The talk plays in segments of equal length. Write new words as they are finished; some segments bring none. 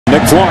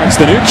Florence,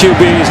 the new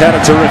QB, has had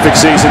a terrific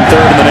season,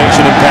 third in the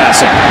nation in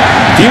passing.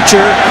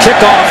 Future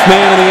kickoff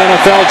man in the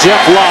NFL,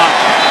 Jeff Locke,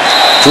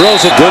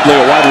 drills it goodly.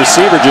 A wide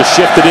receiver just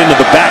shifted into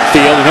the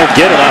backfield, and he'll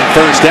get it on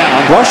first down.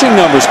 Rushing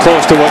numbers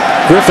close to what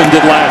Griffin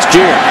did last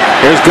year.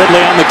 Here's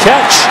Goodley on the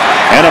catch,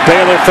 and a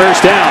Baylor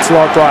first down.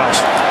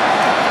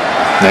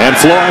 And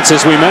Florence,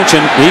 as we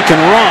mentioned, he can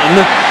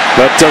run,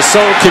 but so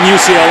can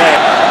UCLA.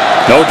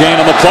 No gain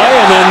on the play,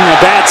 and then a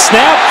bad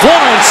snap.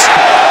 Florence!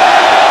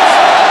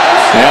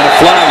 And a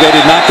flag. They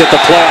did not get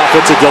the play off.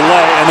 It's a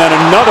delay, and then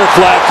another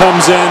flag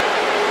comes in.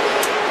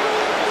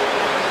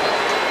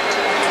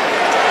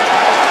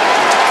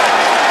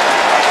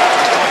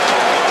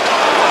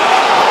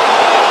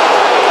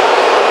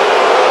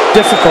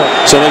 Difficult.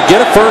 So they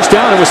get a first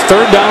down. It was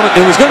third down.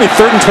 It was going to be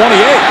 3rd and 28.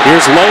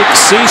 Here's Lake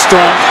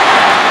Seastrunk,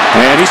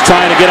 and he's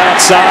trying to get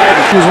outside.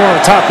 He was one of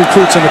the top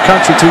recruits in the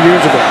country 2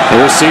 years ago.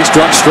 Here's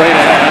Seastrunk straight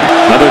ahead.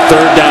 Another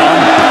third down.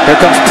 Here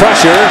comes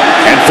pressure,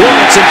 and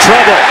Florence in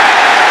trouble.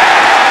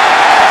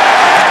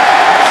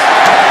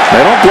 They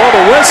don't blow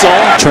the whistle.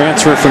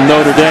 Transfer from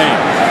Notre Dame.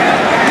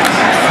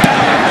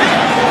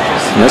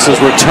 This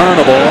is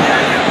returnable.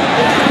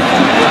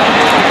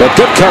 But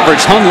good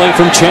coverage. Hundley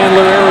from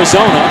Chandler,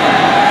 Arizona.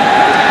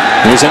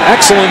 He's an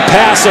excellent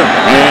passer,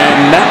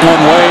 and that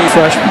one way.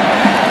 Freshman.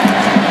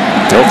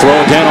 He'll throw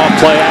again off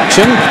play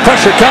action.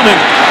 Pressure coming,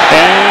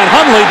 and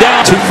Hundley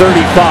down.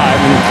 235,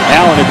 and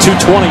Allen at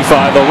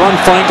 225. They'll run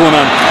Franklin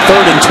on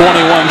 3rd and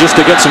 21 just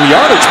to get some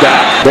yardage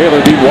back.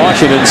 Baylor beat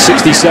Washington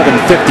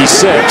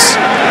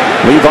 67-56.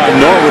 Levi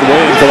Norwood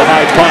waiting for the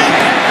high punt.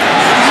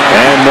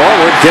 And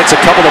Norwood gets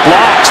a couple of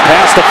blocks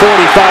past the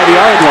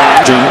 45-yard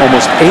line.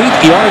 Almost 8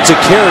 yards a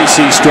carry,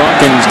 Seastrunk,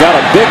 and he's got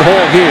a big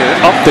hole here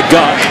up the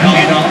gut.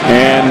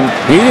 And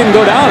he didn't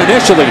go down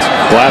initially.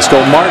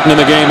 Glasgow Martin in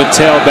the game at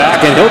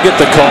tailback, and he'll get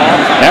the call.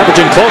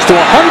 Averaging close to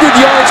 100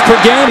 yards per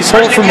game. He's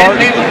hold for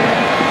Martin.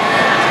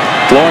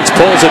 Florence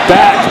pulls it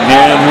back,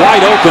 and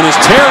wide open is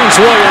Terrence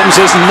Williams,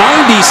 his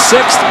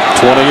 96th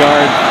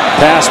 20-yard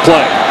pass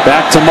play.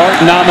 Back to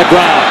Martin on the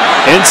ground.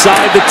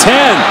 Inside the 10.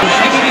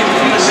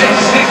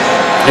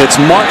 It's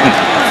Martin.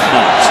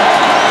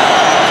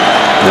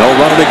 They'll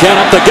run it again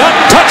up the gut.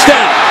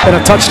 Touchdown! And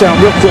a touchdown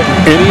real quick.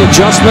 Any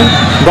adjustment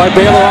by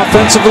Baylor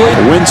offensively?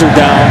 The wins are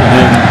down,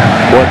 and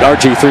what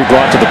RG3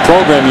 brought to the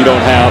program you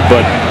don't have,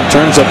 but in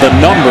terms of the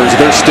numbers,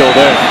 they're still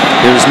there.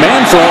 Here's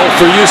Manfro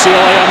for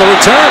UCLA on the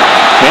return.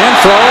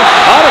 Manfro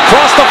out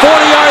across the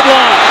 40-yard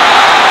line.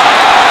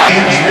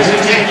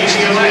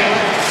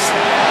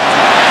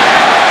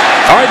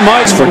 All right,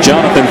 Mike's for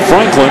Jonathan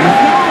Franklin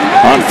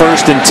on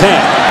 1st and 10.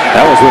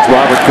 That was with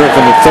Robert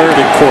Griffin III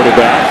at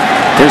quarterback.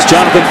 Here's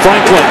Jonathan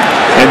Franklin.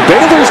 And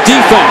Baylor's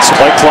defense.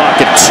 Play clock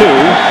at 2.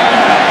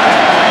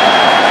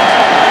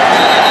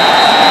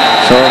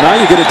 So now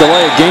you get a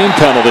delay of game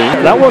penalty.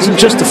 That wasn't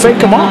just to fake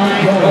him off.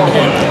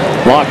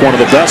 Locke, one of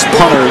the best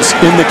punters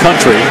in the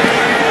country.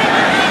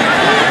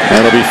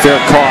 And it'll be fair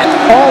caught.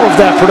 All of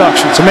that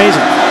production. It's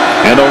amazing.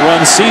 And they'll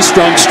run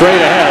Seastrunk straight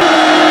ahead.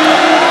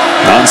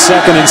 On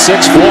 2nd and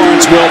 6,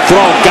 Florence will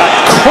throw. Got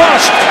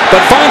crushed,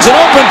 but finds an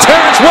open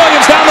Terrence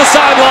Williams down the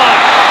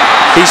sideline.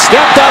 He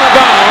stepped out of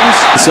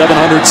bounds.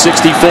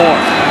 764.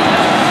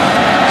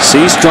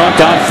 Seastrunk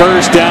on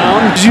 1st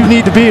down. You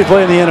need to be to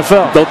play in the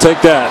NFL. They'll take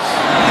that.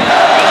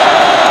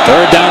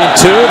 3rd down and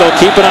 2. They'll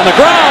keep it on the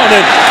ground.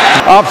 And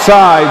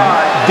offside,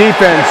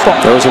 defense.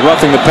 There was a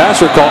roughing the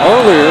passer call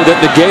earlier that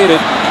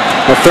negated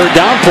the 3rd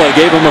down play.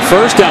 Gave him a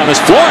first down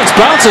as Florence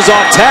bounces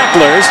off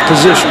tacklers.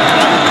 Position.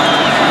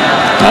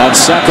 On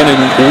 2nd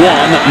and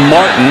 1,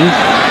 Martin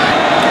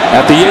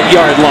at the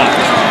 8-yard line.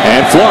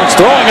 And Florence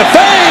throwing a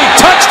fade.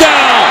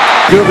 Touchdown!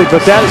 Goodly,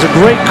 but that is a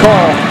great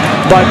call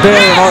by Baylor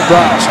and Art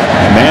Browse.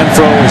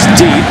 Manfro is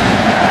deep.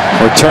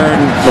 Return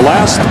the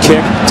last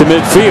kick to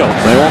midfield.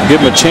 They won't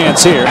give him a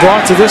chance here.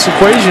 Brought to this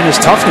equation is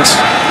toughness.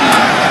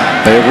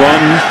 They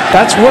run.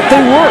 That's what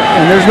they were,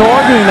 and there's no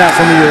arguing that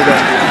from a year ago.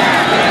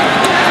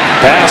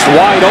 Pass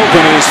wide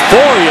open is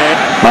Fourier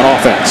on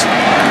offense.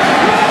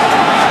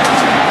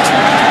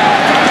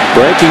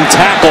 Breaking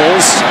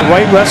tackles.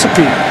 Right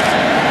recipe.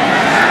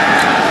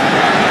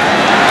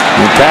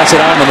 And pass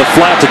it out on the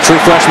flat to true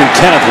freshman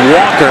Kenneth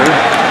Walker.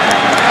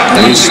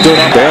 And he stood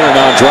up. Baylor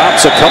now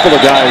drops a couple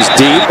of guys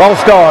deep. Ball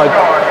start.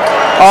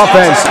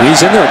 Offense. He's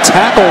in there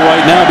tackle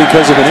right now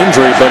because of an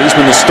injury, but he's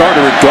been the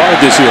starter at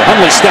guard this year.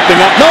 Hundley stepping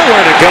up.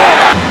 Nowhere to go.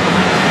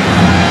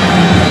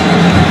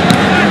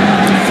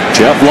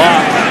 Jeff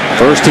Locke,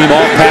 first team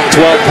all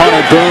Pac-12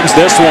 punter, booms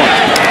this one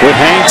with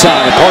hang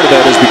time, and part of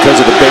that is because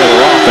of the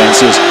Baylor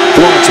offenses.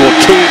 Florence will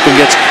keep and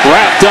gets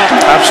wrapped up.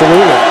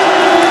 Absolutely.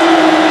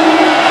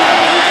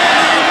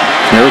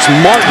 There's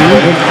Martin.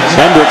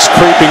 Hendricks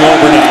creeping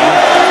over now.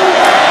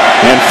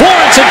 And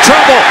Florence in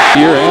trouble.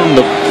 Here in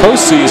the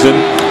postseason,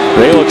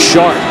 they look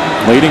sharp,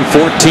 leading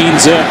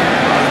 14-zip.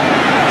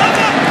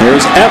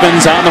 Here's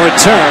Evans on the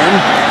return.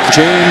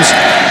 James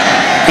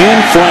and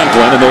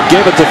Franklin, and they'll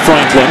give it to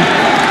Franklin.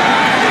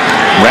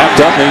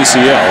 Wrapped up in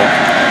ACL.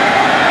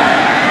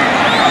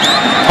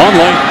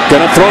 Hundley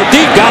gonna throw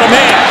deep, got a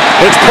man.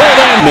 It's pulled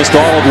in. Missed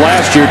all of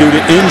last year due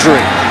to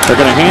injury. They're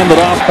going to hand it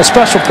off. A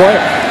special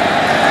player.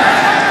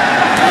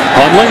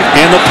 Hundley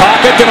in the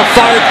pocket, going to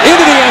fire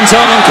into the end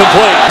zone,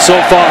 incomplete so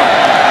far.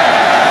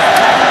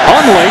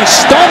 Hundley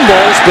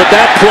stumbles, but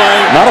that play,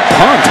 not a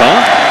punt, huh?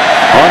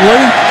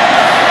 Hundley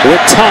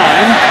with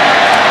time,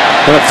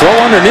 going to throw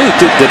underneath.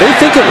 Did they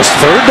think it was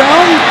third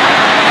down?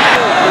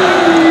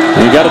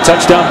 And he got a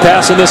touchdown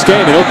pass in this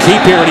game, and he'll keep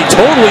here, and he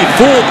totally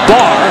fooled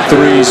Barr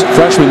through his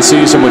freshman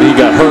season when he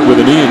got hurt with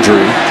a knee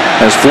injury,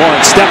 as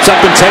Florence steps up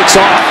and takes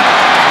off.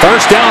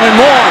 First down and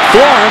more.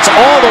 Florence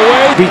all the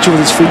way. Beat you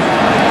with his feet.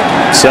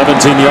 17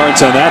 yards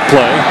on that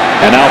play.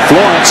 And now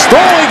Florence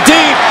throwing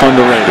deep.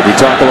 Underrated. We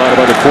talk a lot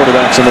about the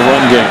quarterbacks in the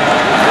run game.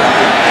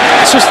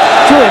 It's just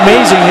really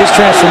amazing, his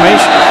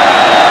transformation.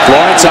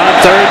 Florence on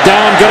third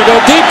down. Going to go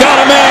deep.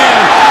 Got a man.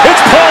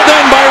 It's pulled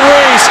in by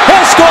Reese.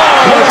 He'll score.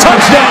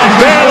 Touchdown,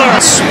 Baylor.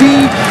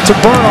 Speed to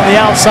burn on the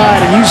outside,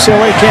 and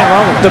UCLA can't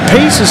run with it. The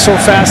pace is so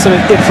fast that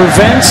it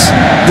prevents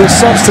the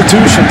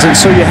substitutions, and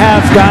so you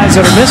have guys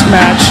that are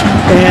mismatched,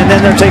 and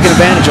then they're taking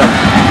advantage of it.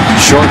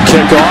 Short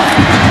kickoff.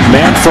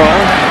 Man throw.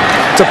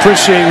 To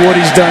appreciate what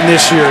he's done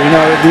this year. You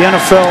know, the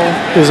NFL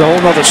is a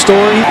whole other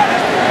story.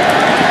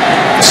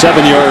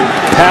 7-yard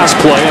pass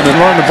play, and then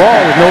Run the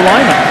ball with no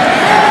lineman.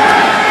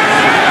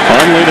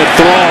 Hundley to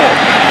throw.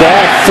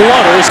 Ball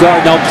flutters.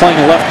 Guard now playing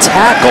left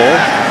tackle.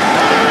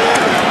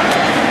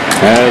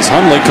 As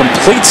Hundley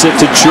completes it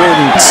to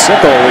Jordan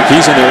Sickle.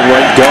 He's in there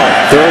right guard.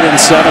 3rd and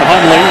 7.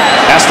 Hundley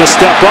has to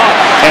step up.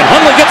 And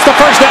Hundley gets the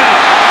first down.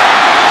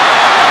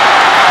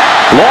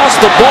 Lost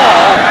the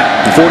ball.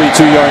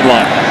 42-yard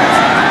line.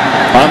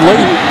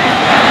 Hundley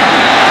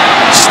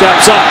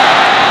steps up.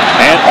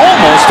 And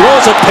almost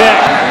throws a pick.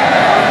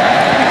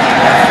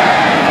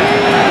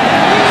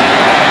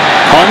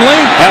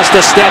 Hundley has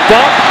to step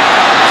up.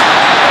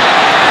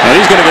 And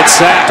he's going to get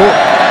sacked.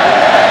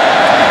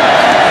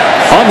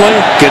 Hundley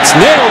gets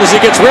nailed as he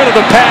gets rid of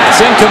the pass.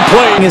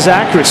 Incomplete. His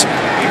accuracy.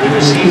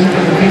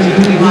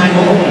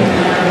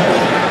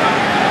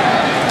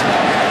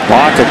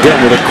 Locke again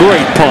with a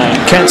great punt.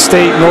 Kent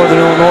State,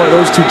 Northern Illinois,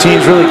 those two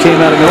teams really came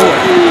out of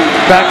nowhere.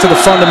 Back to the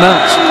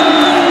fundamentals.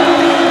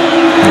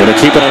 Going to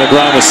keep it on the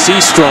ground with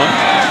Seastrom.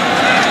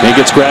 He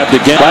gets grabbed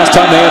again. Last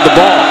time they had the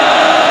ball.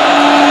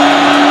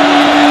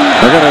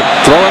 They're going to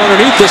throw it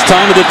underneath this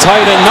time to the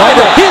tight end.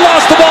 Neither. He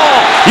lost the ball.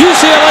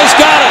 UCLA's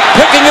got it.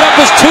 Picking it up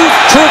as two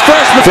true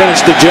freshmen.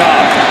 Finished the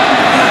job.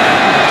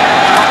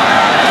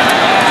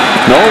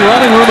 No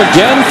running room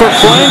again for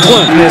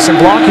Franklin. Miss and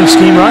blocking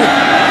scheme right.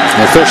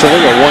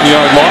 Officially a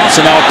 1-yard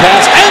loss, and now a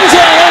pass. End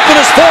zone open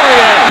as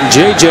Fourier.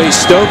 J.J.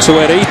 Stokes,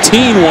 who had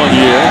 18 one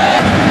year.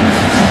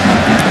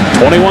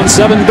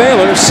 21-7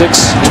 Baylor,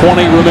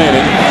 6:20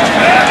 remaining.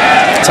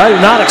 I do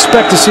not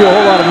expect to see a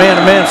whole lot of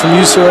man-to-man from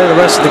UCLA the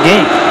rest of the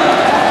game.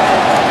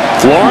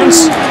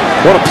 Florence,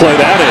 what a play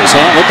that is,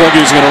 huh? Looked like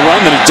he was going to run,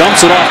 then he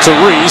dumps it off to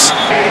Reese.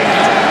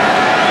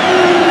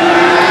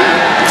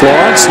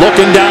 Florence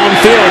looking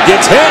downfield,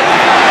 gets hit,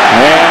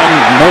 and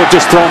no,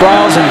 just thrown.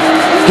 Browse and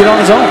get on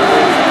his own.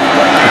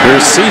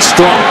 Here's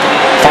Seastrom,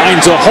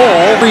 finds a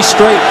hole. 3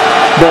 straight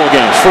bowl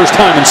games, first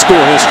time in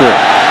school history.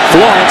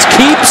 Florence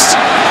keeps.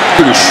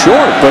 He was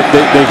short, but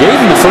they gave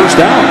him the first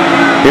down.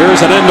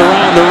 Here's an end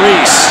around to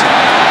Reese.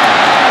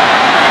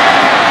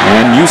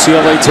 And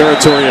UCLA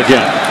territory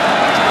again.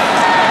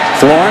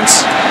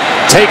 Florence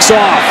takes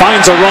off,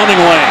 finds a running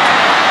lane.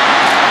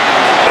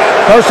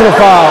 Personal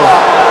foul.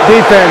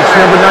 Defense,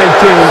 number 19,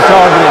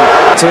 targeting.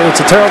 It's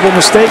a terrible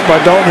mistake by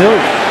Dalton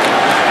Hilliard.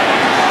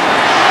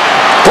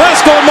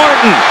 Glasgow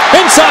Martin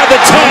inside the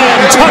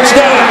 10,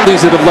 touchdown.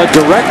 These that have led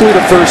directly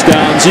to first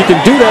downs. You can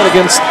do that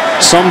against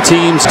some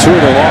teams. 2 of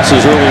their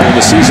losses earlier in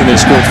the season, they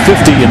scored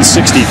 50 and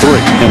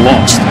 63 and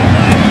lost.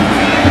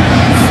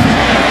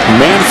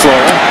 Man throw,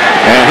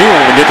 and he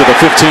won't even get to the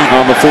 15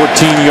 on the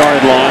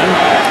 14-yard line.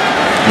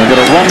 They're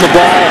going to run the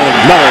ball,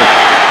 and another.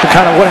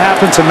 Kind of what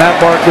happened to Matt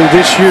Barkley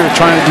this year,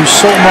 trying to do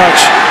so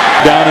much.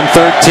 Down in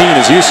 13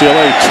 as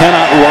UCLA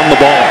cannot run the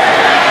ball.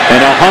 And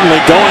now Hundley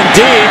going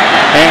deep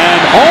and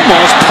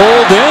almost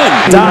pulled in.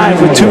 Dive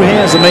with 2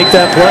 hands to make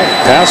that play.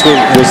 Pass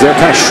was there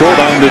kind of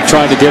short-armed,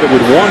 trying to get it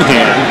with 1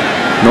 hand.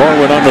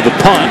 Norwood under the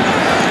punt.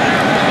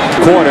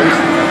 Quarter.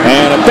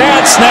 And a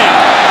bad snap.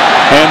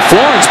 And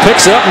Florence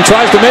picks it up and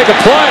tries to make a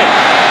play.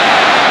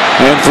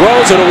 And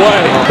throws it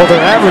away. Well,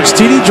 their average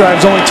TD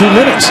drive is only 2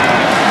 minutes.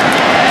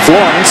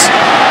 Florence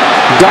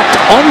ducked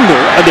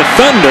under a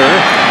defender.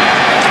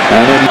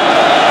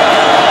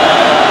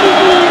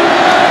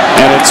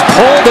 And it's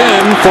pulled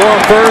in for a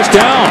first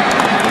down.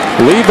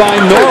 Levi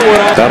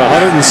Norwood got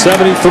 173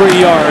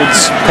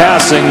 yards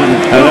passing,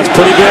 and that's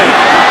pretty good.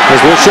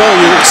 As we'll show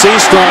you,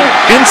 Seastrom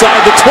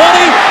inside the 20,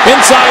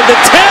 inside the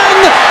 10,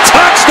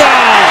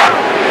 touchdown!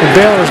 And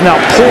Baylor's now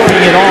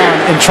pouring it on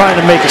and trying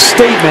to make a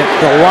statement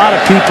to a lot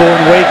of people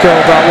in Waco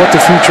about what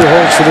the future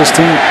holds for this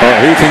team.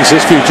 He thinks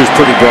his future's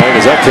pretty bright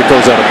as that kick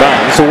goes out of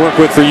bounds. To work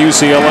with for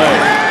UCLA.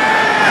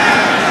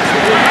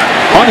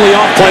 Hundley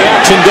off play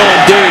action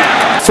going deep.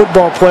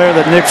 Football player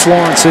that Nick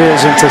Florence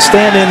is, and to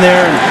stand in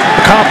there and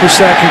accomplish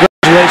that,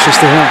 congratulations.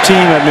 Congratulations to him.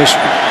 Team at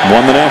Michigan.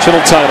 Won the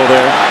national title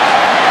there.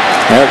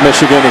 At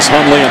Michigan is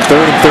Hundley on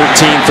 3rd and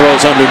 13.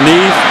 Throws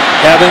underneath.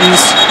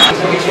 Evans.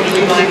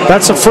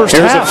 That's the first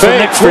Here's half a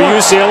fake for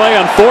UCLA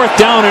on 4th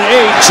down and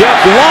 8. Jeff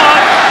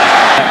Watt.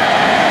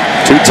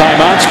 2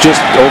 timeouts,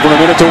 just over a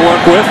minute to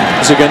work with.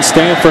 It's against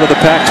Stanford of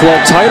the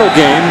Pac-12 title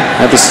game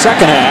at the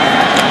second half.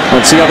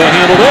 Let's see how they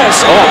handle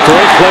this. Oh,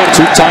 great play.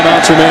 2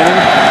 timeouts remaining.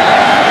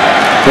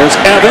 There's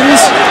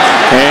Evans.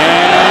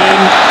 And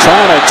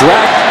trying to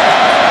drag.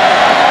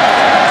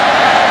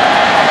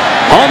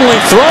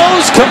 Hundley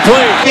throws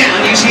complete.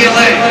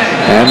 UCLA.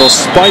 And they'll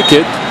spike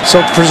it.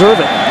 So preserve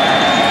it.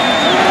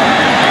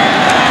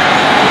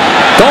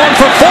 Going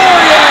for 4.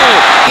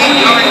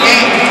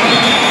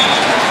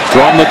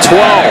 From the 12.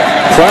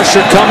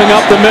 Pressure coming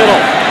up the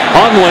middle.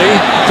 Hundley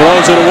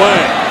throws it away.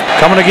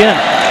 Coming again.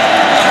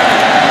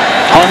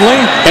 Hundley,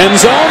 end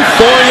zone.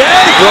 Fourier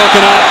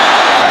broken up.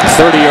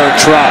 30-yard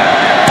try.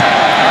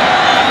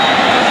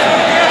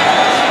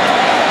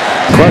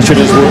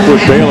 Question is, would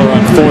Baylor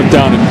on 4th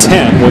down and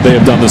 10, would they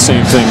have done the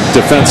same thing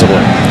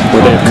defensively?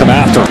 Would they have come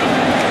after him?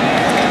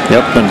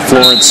 Yep, and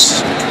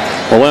Florence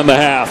will end the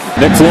half.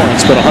 Nick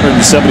Florence put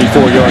 174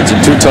 yards and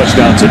 2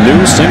 touchdowns. A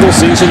new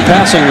single-season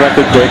passing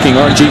record breaking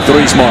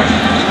RG3's mark.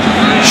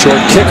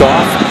 Short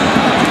kickoff.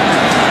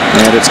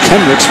 And it's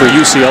Kendricks for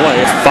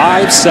UCLA.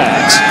 5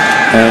 sacks.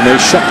 And they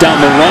shut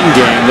down the run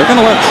game. They're going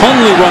to let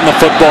Hundley run the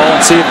football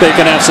and see if they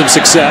can have some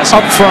success.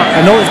 Up front.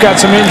 I know they've got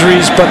some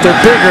injuries, but they're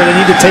bigger. They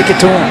need to take it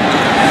to them.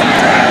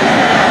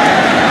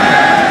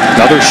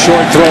 Another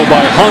short throw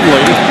by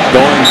Hundley.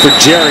 Going for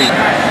Jerry.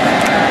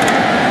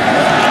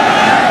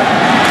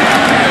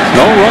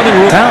 No running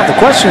room. Now, the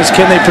question is,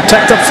 can they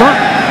protect up front?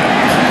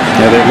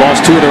 Yeah, they've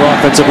lost 2 of their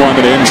offensive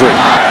linemen to injury.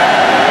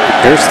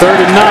 Here's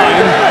 3rd and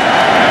 9.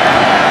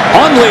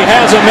 Hundley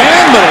has a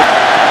man, but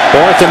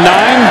 4th and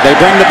 9. They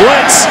bring the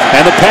blitz,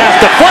 and the pass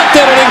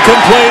deflected and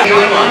incomplete.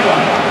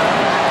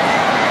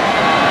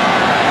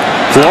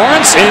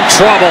 Florence in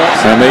trouble.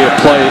 And they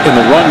play in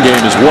the run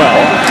game as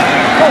well.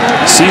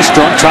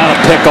 Seastrunk trying to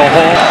pick a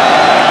hole.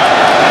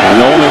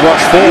 And they only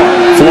rush 4.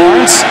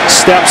 Florence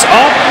steps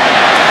up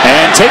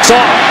and takes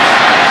off.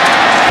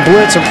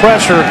 Blitz and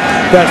pressure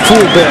that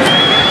fool bit.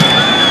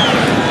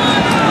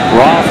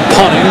 Roth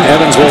punting.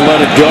 Evans will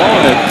let it go.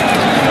 And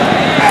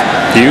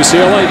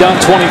UCLA down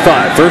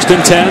 25. 1st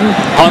and 10.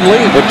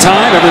 Hundley with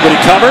time. Everybody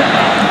covered.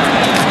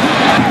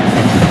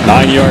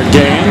 9-yard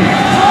gain.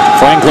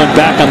 Franklin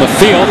back on the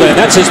field. And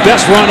that's his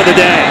best run of the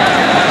day.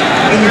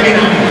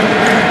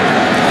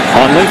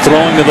 Hundley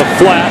throwing to the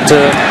flat to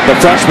the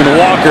freshman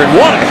Walker. And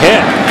what a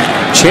hit.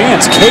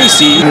 Chance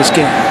Casey in this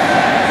game.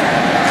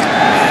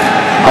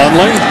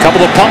 Hundley,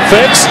 couple of pump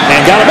fakes,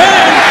 and got him in.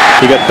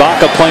 You got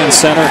Baca playing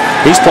center.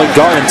 He's played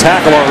guard and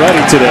tackle already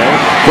today.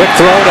 Quick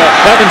throw to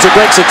Evans who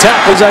breaks a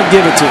tackle. I'd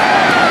give it to him.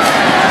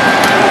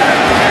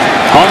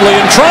 Hundley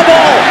in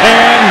trouble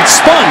and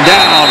spun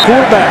down.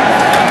 Quarterback.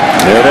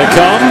 There they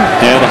come,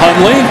 and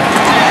Hundley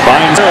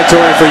finds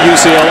territory for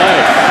UCLA.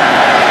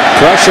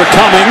 Pressure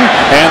coming,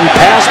 and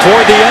pass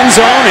toward the end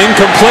zone,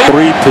 incomplete.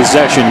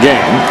 3-possession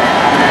game.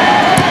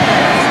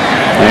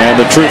 And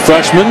the true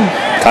freshman,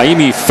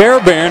 Kaimi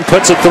Fairbairn,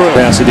 puts it through.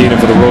 Pasadena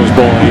for the Rose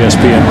Bowl on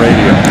ESPN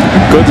Radio.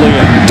 Goodley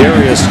and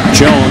Darius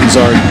Jones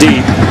are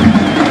deep.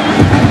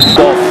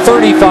 Ball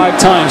 35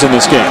 times in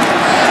this game.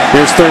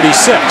 Here's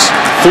 36.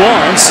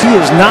 Florence. He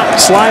is not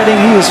sliding.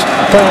 He is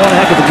playing one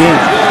heck of a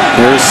game.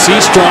 Here's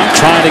Seastrunk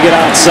trying to get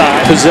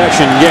outside.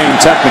 Possession game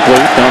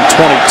technically. Down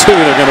 22.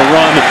 They're going to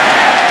run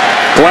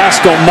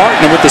Glasgow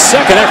Martin. And with the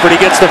second effort, he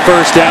gets the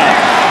first down.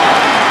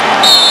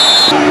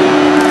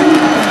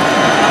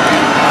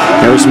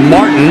 There's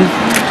Martin.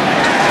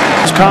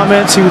 His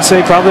comments, he would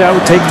say probably I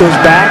would take those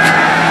back,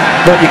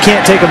 but you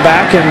can't take them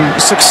back, and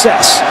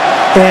success.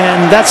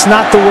 And that's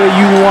not the way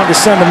you want to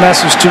send a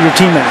message to your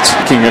teammates.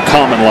 Making a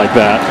comment like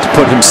that to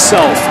put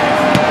himself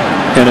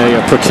in a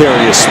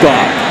precarious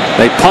spot.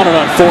 They punt it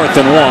on 4th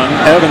and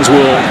 1. Evans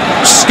will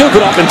scoop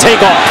it up and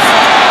take off.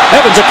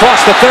 Evans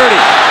across the 30.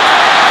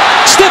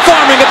 Stiff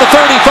arming at the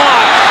 35.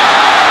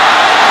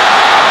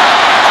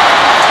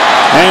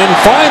 And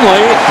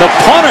finally, the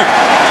punter.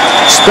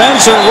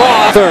 Spencer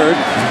Roth, 3rd.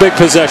 Big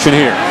possession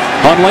here.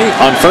 Hundley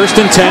on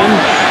 1st and 10.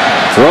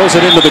 Throws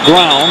it into the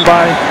ground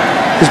by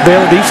his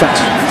Baylor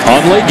defense.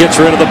 Hundley gets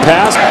rid of the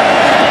pass.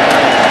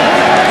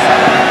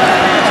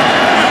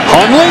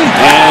 Hundley,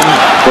 and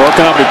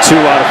broken up to 2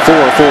 out of 4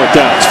 4th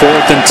downs.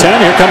 4th and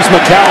 10. Here comes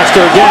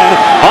McAllister again.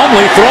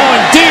 Hundley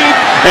throwing deep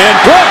and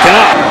broken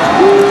up.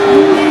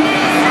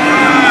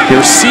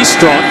 Here's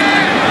Seastrunk.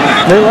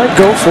 They let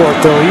go for it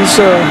though. He's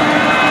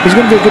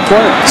going to be a good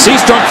player.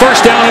 Seastrunk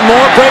 1st down and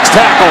more. Breaks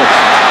tackle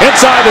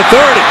inside the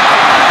 30.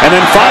 And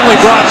then finally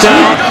brought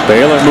down.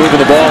 Baylor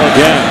moving the ball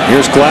again.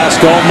 Here's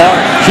Glasgow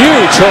Martin.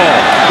 Huge hole.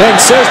 And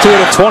says to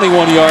it at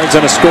 21 yards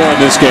and a score in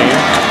this game.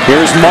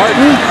 Here's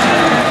Martin.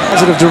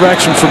 Positive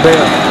direction for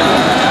Baylor.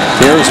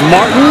 Here's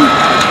Martin.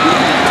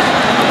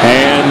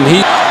 And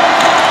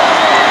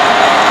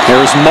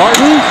here's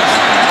Martin.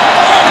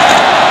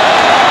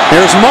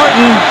 Here's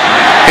Martin.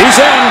 He's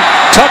in.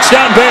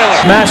 Touchdown Baylor.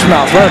 Smash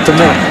mouth right at the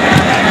middle.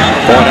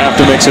 Point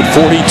after makes it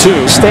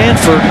 42.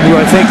 Stanford, who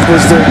I think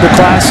was the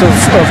class of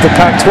the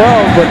Pac-12,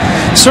 but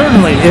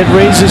certainly it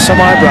raises some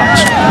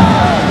eyebrows.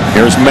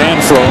 Here's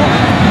Manfro.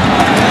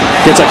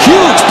 Gets a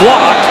huge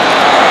block.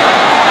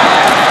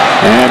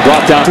 And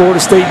brought down. Florida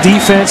State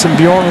defense and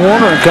Bjorn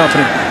Warner and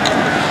company.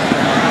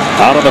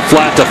 Out of the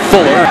flat to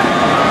Fuller.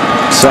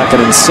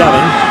 2nd and 7.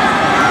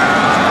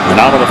 And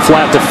out of the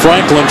flat to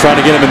Franklin,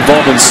 trying to get him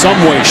involved in some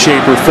way,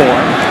 shape, or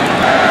form.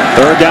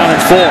 3rd down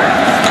and 4.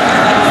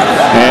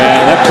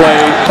 And that play.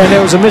 And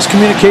there was a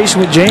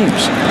miscommunication with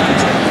James.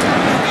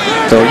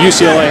 So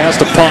UCLA has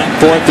to punt,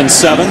 4th and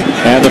 7.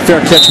 And the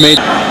fair catch made.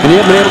 And he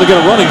hasn't been able to get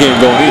a running game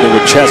going either,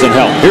 which hasn't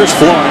helped. Here's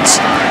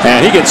Florence.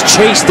 And he gets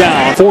chased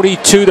down.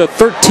 42-13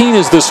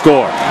 is the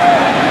score.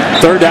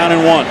 3rd down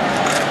and 1.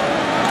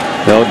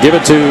 They'll give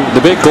it to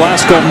the big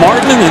Glasgow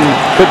Martin, and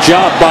good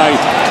job by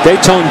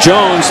Dayton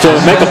Jones to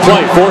make a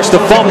play. Forced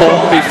a fumble.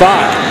 5.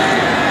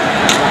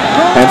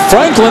 And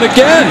Franklin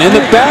again in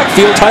the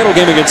backfield. Title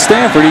game against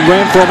Stanford. He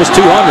ran for almost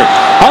 200.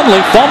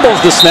 Hundley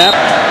fumbles the snap.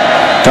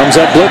 Comes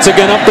that blitz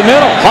again up the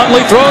middle.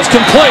 Hundley throws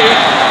complete.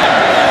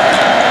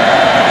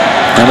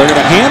 And they're going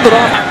to hand it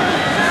off.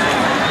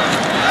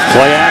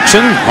 Play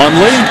action.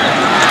 Hundley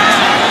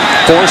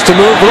forced to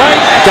move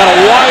right. Got a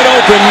wide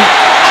open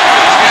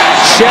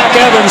Shaq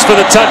Evans for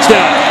the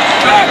touchdown.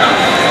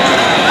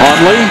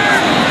 Hundley.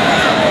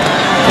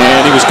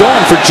 And he was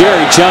going for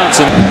Jerry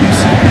Johnson.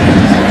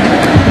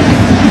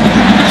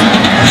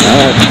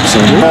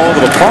 All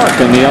over the park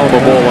in the Alamo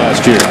Bowl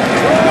last year.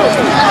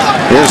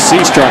 Here's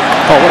Seastrunk.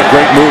 Oh, what a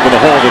great move in the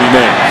hole that he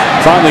made.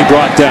 Finally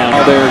brought down.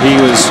 There he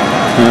was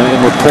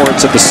in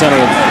reports at the center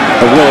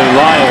of Willie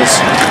Lyle's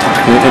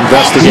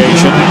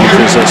investigation,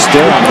 which is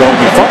still ongoing.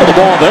 He fumbled the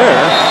ball there,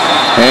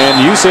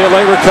 and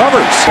UCLA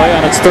recovers. Play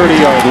on its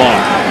 30-yard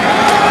line.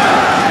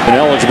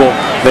 Ineligible.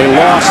 They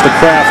lost the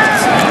Kraft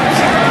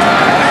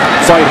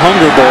Fight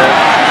Hunger Bowl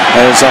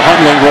as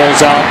Hundley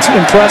rolls out.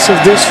 Impressive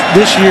this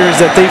year is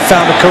that they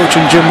found a coach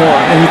in Jim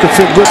Moore, and you can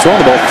feel good.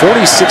 Thrown the ball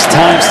 46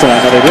 times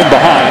tonight. Now they've been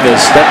behind as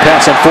that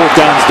pass on 4th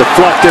down is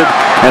deflected,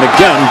 and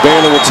again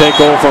Baylor will take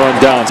over on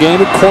downs.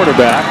 Game at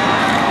quarterback.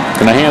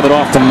 Going to hand it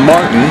off to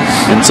Martin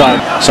inside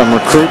some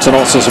recruits and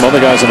also some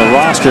other guys on the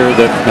roster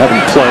that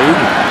haven't played,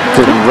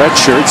 including red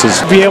shirts.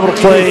 Be able to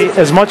play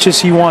as much as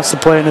he wants to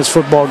play in this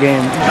football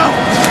game.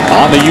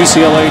 On the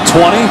UCLA 20,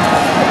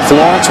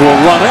 Florence will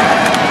run it.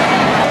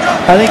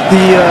 I think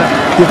the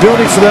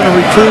ability for them to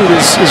recruit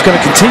is going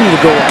to continue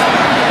to go up.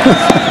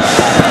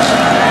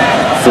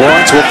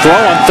 Florence will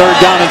throw on 3rd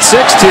down and 6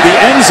 to the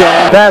end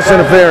zone. Pass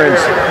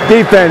interference.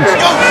 Defense.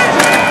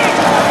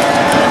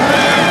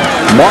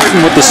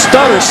 Martin with the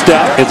stutter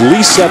step. At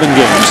least 7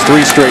 games, 3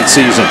 straight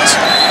seasons.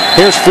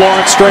 Here's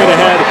Florence straight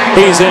ahead.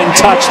 He's in.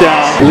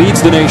 Touchdown.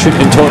 Leads the nation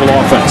in total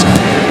offense.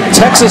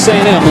 Texas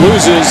A&M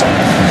loses.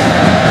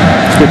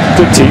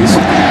 Good tease.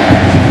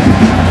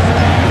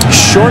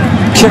 Short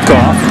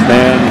kickoff,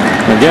 and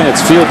again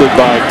it's fielded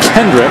by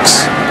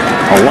Kendricks,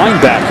 a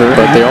linebacker,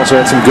 but they also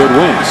had some good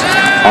wins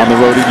on the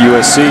road at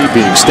USC,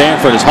 beating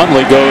Stanford as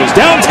Hundley goes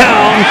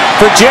downtown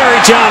for Jerry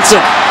Johnson.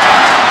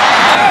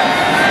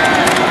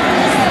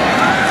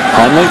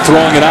 Hundley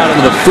throwing it out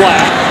into the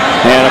flat,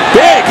 and a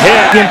big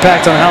hit.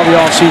 Impact on how the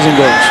offseason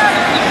goes.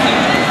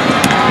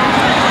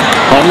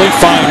 Hundley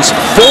finds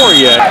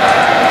Fourier,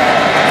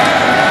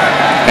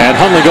 and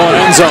Hundley going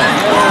end zone.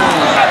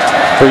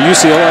 For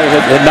UCLA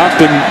had not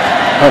been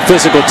a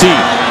physical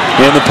team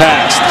in the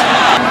past.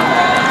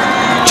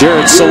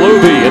 Jared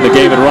Salubi in the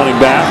game at running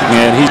back,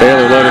 and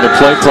Baylor letting the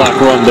play clock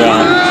run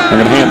down.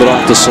 They're going to hand it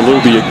off to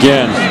Salubi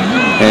again,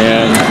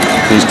 and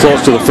he's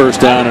close to the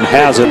 1st down and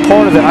has it.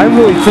 Part of it, I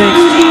really think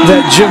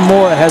that Jim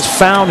Moore has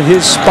found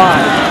his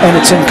spot, and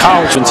it's in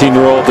college.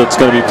 17-year-old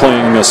that's going to be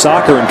playing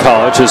soccer in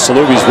college as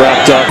Salubi's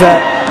wrapped up.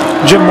 That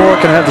Jim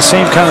Moore can have the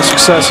same kind of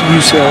success at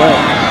UCLA.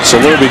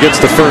 Salubi gets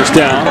the 1st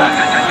down.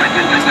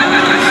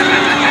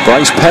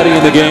 Bryce Petty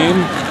in the game.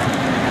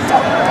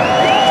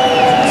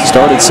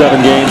 Started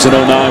 7 games in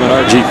 09 when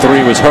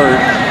RG3 was hurt.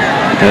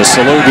 As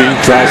Salubi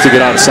tries to get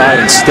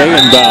outside and stay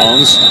in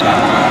bounds.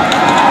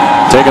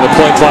 Taking the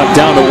play clock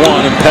down to 1,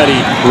 and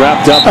Petty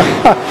wrapped up.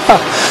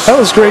 That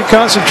was great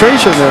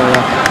concentration there.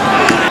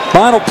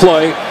 Final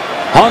play,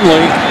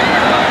 Hundley.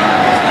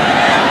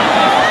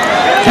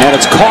 And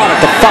it's caught at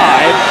the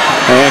 5.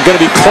 And going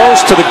to be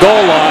close to the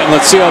goal line.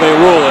 Let's see how they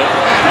rule it.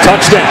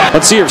 Touchdown.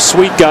 Let's see if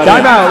Sweet got it.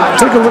 Timeout.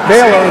 Take a look.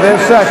 Baylor, their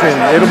second.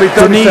 It'll be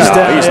 30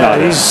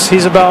 seconds.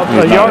 He's about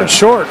a yard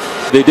short.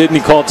 They didn't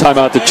call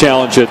timeout to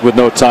challenge it with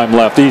no time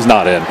left. He's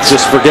not in.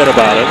 Just forget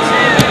about it.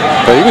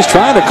 But he was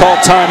trying to call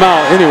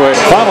timeout anyway.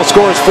 Final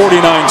score is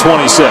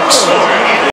 49-26.